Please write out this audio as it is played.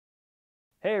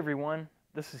Hey everyone,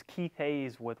 this is Keith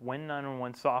Hayes with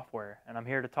WIN-911 Software, and I'm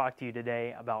here to talk to you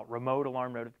today about remote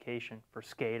alarm notification for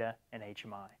SCADA and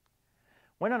HMI.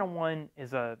 WIN-911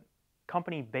 is a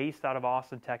company based out of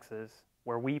Austin, Texas,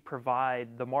 where we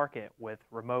provide the market with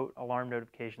remote alarm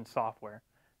notification software.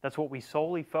 That's what we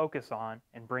solely focus on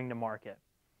and bring to market.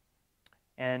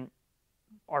 And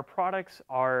our products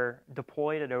are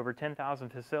deployed at over 10,000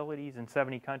 facilities in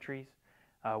 70 countries.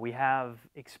 We have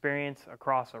experience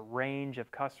across a range of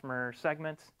customer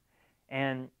segments,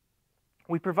 and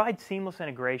we provide seamless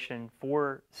integration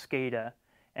for SCADA,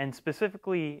 and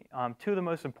specifically two of the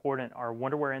most important are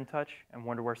Wonderware InTouch and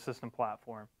Wonderware System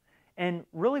Platform. And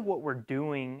really what we're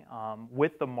doing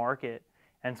with the market,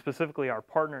 and specifically our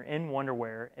partner in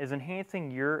Wonderware, is enhancing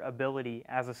your ability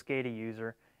as a SCADA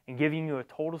user and giving you a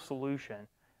total solution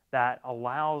that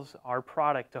allows our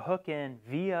product to hook in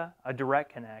via a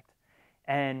direct connect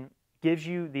and gives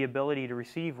you the ability to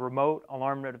receive remote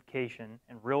alarm notification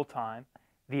in real time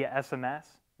via SMS,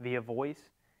 via voice,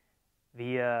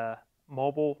 via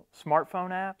mobile smartphone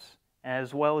apps,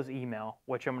 as well as email,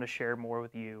 which I'm going to share more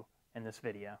with you in this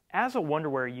video. As a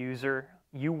Wonderware user,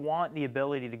 you want the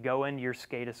ability to go into your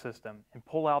SCADA system and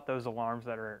pull out those alarms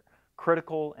that are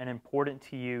critical and important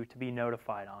to you to be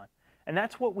notified on. And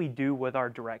that's what we do with our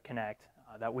Direct Connect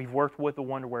that we've worked with the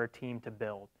Wonderware team to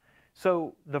build.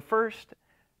 So the first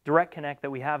Direct Connect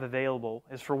that we have available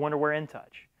is for Wonderware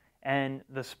InTouch. And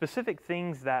the specific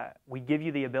things that we give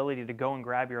you the ability to go and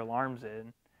grab your alarms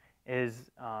in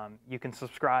is you can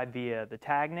subscribe via the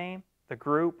tag name, the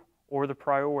group, or the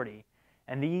priority.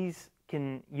 And you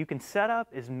can set up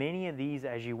as many of these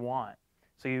as you want.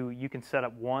 So you can set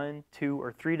up 1, 2,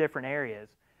 or 3 different areas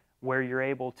where you're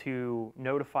able to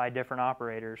notify different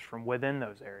operators from within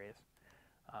those areas.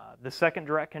 The second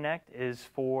Direct Connect is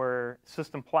for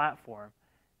System Platform.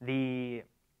 The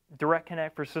Direct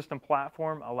Connect for System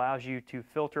Platform allows you to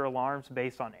filter alarms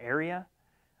based on area,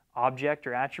 object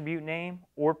or attribute name,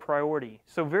 or priority.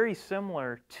 So very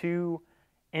similar to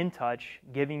InTouch,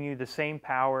 giving you the same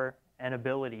power and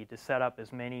ability to set up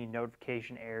as many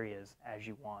notification areas as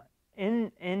you want.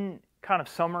 In kind of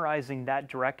summarizing that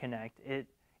Direct Connect, it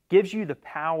gives you the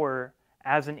power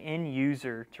as an end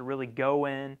user to really go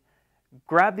in,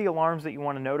 grab the alarms that you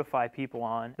want to notify people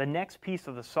on. The next piece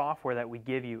of the software that we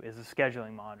give you is a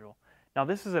scheduling module. Now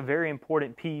this is a very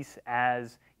important piece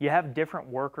as you have different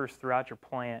workers throughout your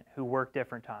plant who work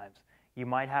different times. You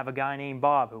might have a guy named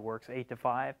Bob who works 8 to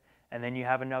 5, and then you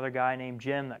have another guy named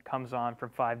Jim that comes on from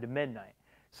 5 to midnight.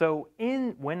 So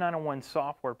in WIN-911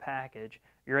 software package,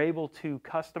 you're able to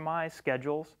customize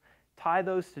schedules, tie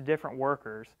those to different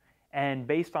workers, and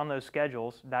based on those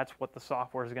schedules, that's what the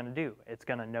software is going to do. It's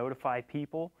going to notify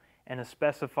people in a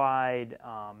specified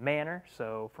manner,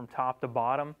 so from top to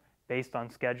bottom based on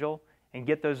schedule, and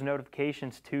get those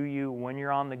notifications to you when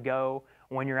you're on the go,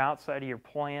 when you're outside of your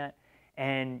plant,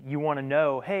 and you want to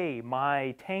know, hey,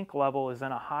 my tank level is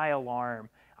in a high alarm.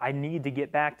 I need to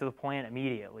get back to the plant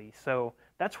immediately. So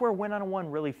that's where WIN-911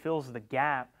 really fills the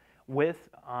gap with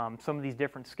some of these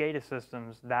different SCADA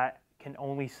systems that can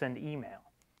only send email.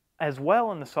 As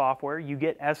well in the software, you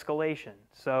get escalation.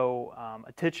 So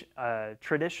a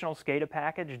traditional SCADA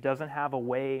package doesn't have a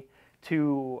way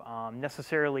to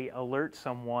necessarily alert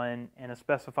someone in a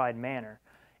specified manner.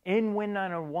 In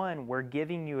WIN-911, we're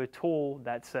giving you a tool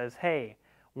that says, hey,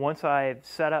 once I've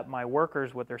set up my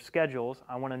workers with their schedules,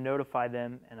 I want to notify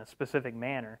them in a specific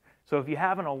manner. So if you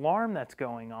have an alarm that's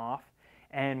going off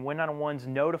and WIN-911's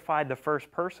notified the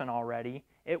first person already,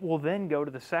 it will then go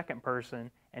to the second person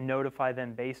and notify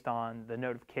them based on the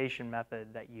notification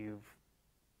method that you've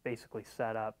basically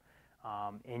set up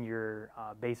in your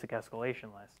basic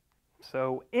escalation list.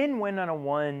 So in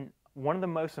WIN-911, one of the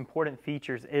most important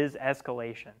features is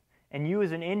escalation. And you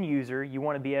as an end user, you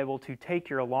want to be able to take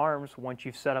your alarms once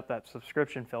you've set up that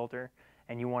subscription filter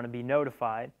and you want to be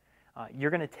notified.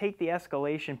 You're going to take the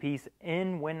escalation piece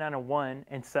in WIN-911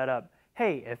 and set up,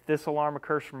 hey, if this alarm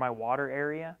occurs from my water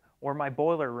area or my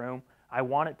boiler room, I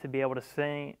want it to be able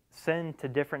to send to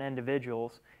different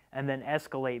individuals and then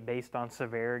escalate based on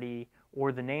severity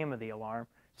or the name of the alarm.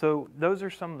 So those are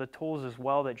some of the tools as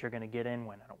well that you're going to get in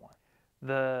WIN-911.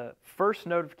 The first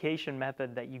notification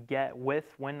method that you get with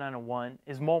WIN-911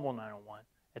 is Mobile 911.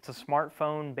 It's a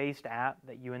smartphone-based app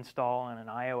that you install on an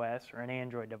iOS or an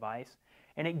Android device,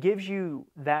 and it gives you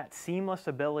that seamless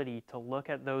ability to look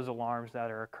at those alarms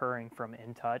that are occurring from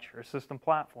InTouch or System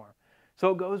Platform. So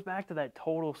it goes back to that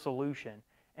total solution.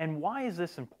 And why is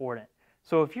this important?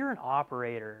 So if you're an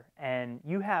operator and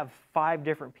you have 5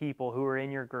 different people who are in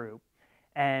your group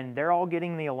and they're all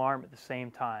getting the alarm at the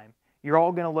same time, you're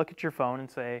all going to look at your phone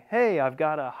and say, hey, I've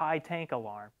got a high tank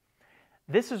alarm.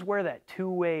 This is where that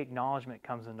two-way acknowledgement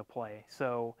comes into play.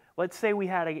 So let's say we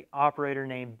had an operator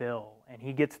named Bill, and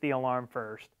he gets the alarm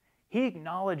first. He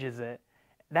acknowledges it.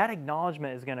 That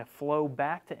acknowledgement is going to flow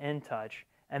back to InTouch,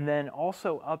 and then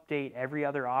also update every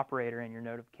other operator in your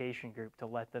notification group to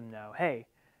let them know, hey,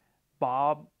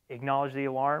 Bob acknowledged the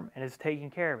alarm and is taking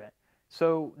care of it.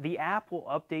 So the app will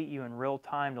update you in real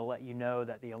time to let you know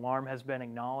that the alarm has been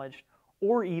acknowledged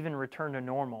or even returned to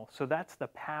normal. So that's the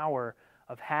power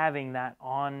of having that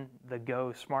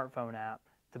on-the-go smartphone app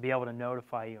to be able to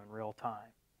notify you in real time.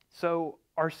 So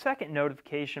our second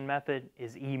notification method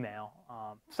is email.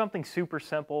 Something super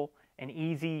simple and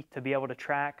easy to be able to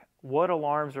track what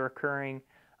alarms are occurring.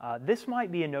 This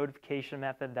might be a notification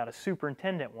method that a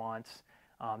superintendent wants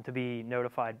to be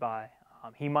notified by.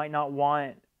 He might not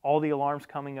want all the alarms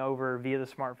coming over via the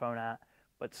smartphone app,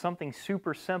 but something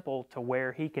super simple to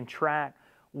where he can track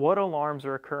what alarms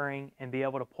are occurring and be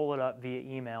able to pull it up via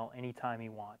email anytime he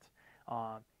wants.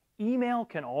 Email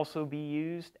can also be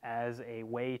used as a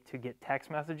way to get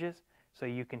text messages, so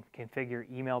you can configure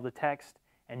email to text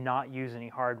and not use any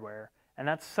hardware. And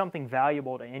that's something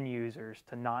valuable to end users,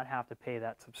 to not have to pay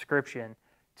that subscription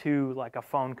to like a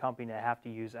phone company to have to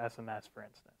use SMS, for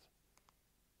instance.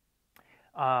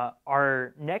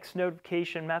 Our next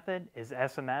notification method is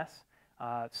SMS.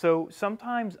 So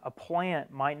sometimes a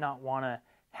plant might not want to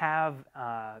have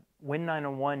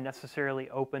WIN-911 necessarily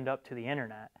opened up to the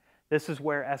internet. This is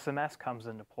where SMS comes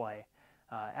into play.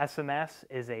 SMS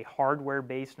is a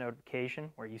hardware-based notification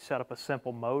where you set up a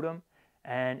simple modem,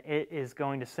 and it is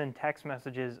going to send text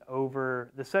messages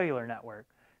over the cellular network.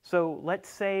 So let's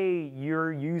say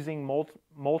you're using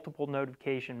multiple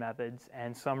notification methods,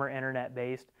 and some are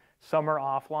internet-based, some are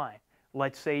offline.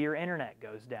 Let's say your internet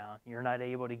goes down. You're not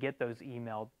able to get those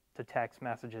email to text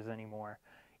messages anymore.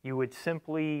 You would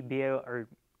simply be able, or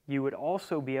you would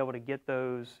also be able to get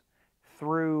those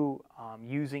through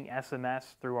using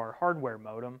SMS through our hardware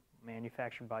modem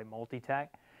manufactured by Multitech.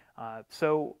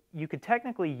 So you could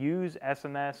technically use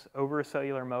SMS over a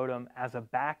cellular modem as a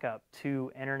backup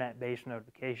to internet-based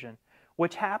notification,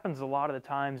 which happens a lot of the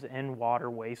times in water,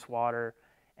 wastewater,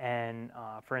 and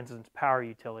for instance, power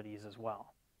utilities as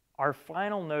well. Our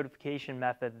final notification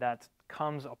method that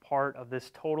comes a part of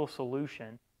this total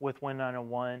solution with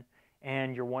WIN-911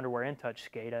 and your Wonderware InTouch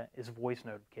SCADA is voice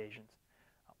notifications.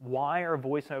 Why are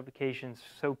voice notifications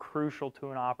so crucial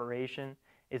to an operation?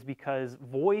 Is because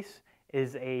voice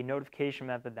is a notification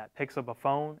method that picks up a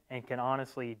phone and can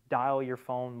honestly dial your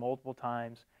phone multiple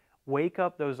times, wake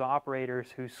up those operators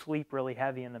who sleep really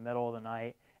heavy in the middle of the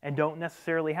night and don't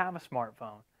necessarily have a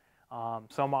smartphone.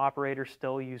 Some operators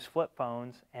still use flip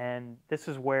phones, and this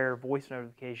is where voice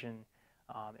notification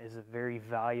is a very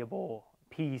valuable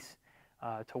piece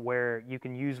to where you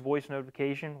can use voice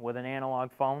notification with an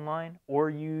analog phone line or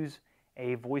use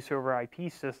a voice over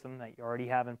IP system that you already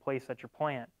have in place at your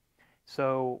plant.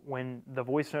 So when the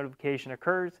voice notification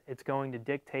occurs, it's going to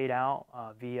dictate out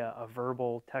via a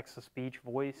verbal text-to-speech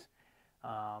voice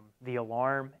the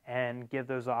alarm and give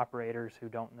those operators who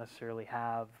don't necessarily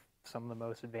have some of the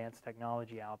most advanced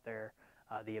technology out there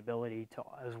the ability to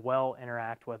as well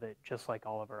interact with it, just like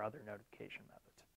all of our other notification methods.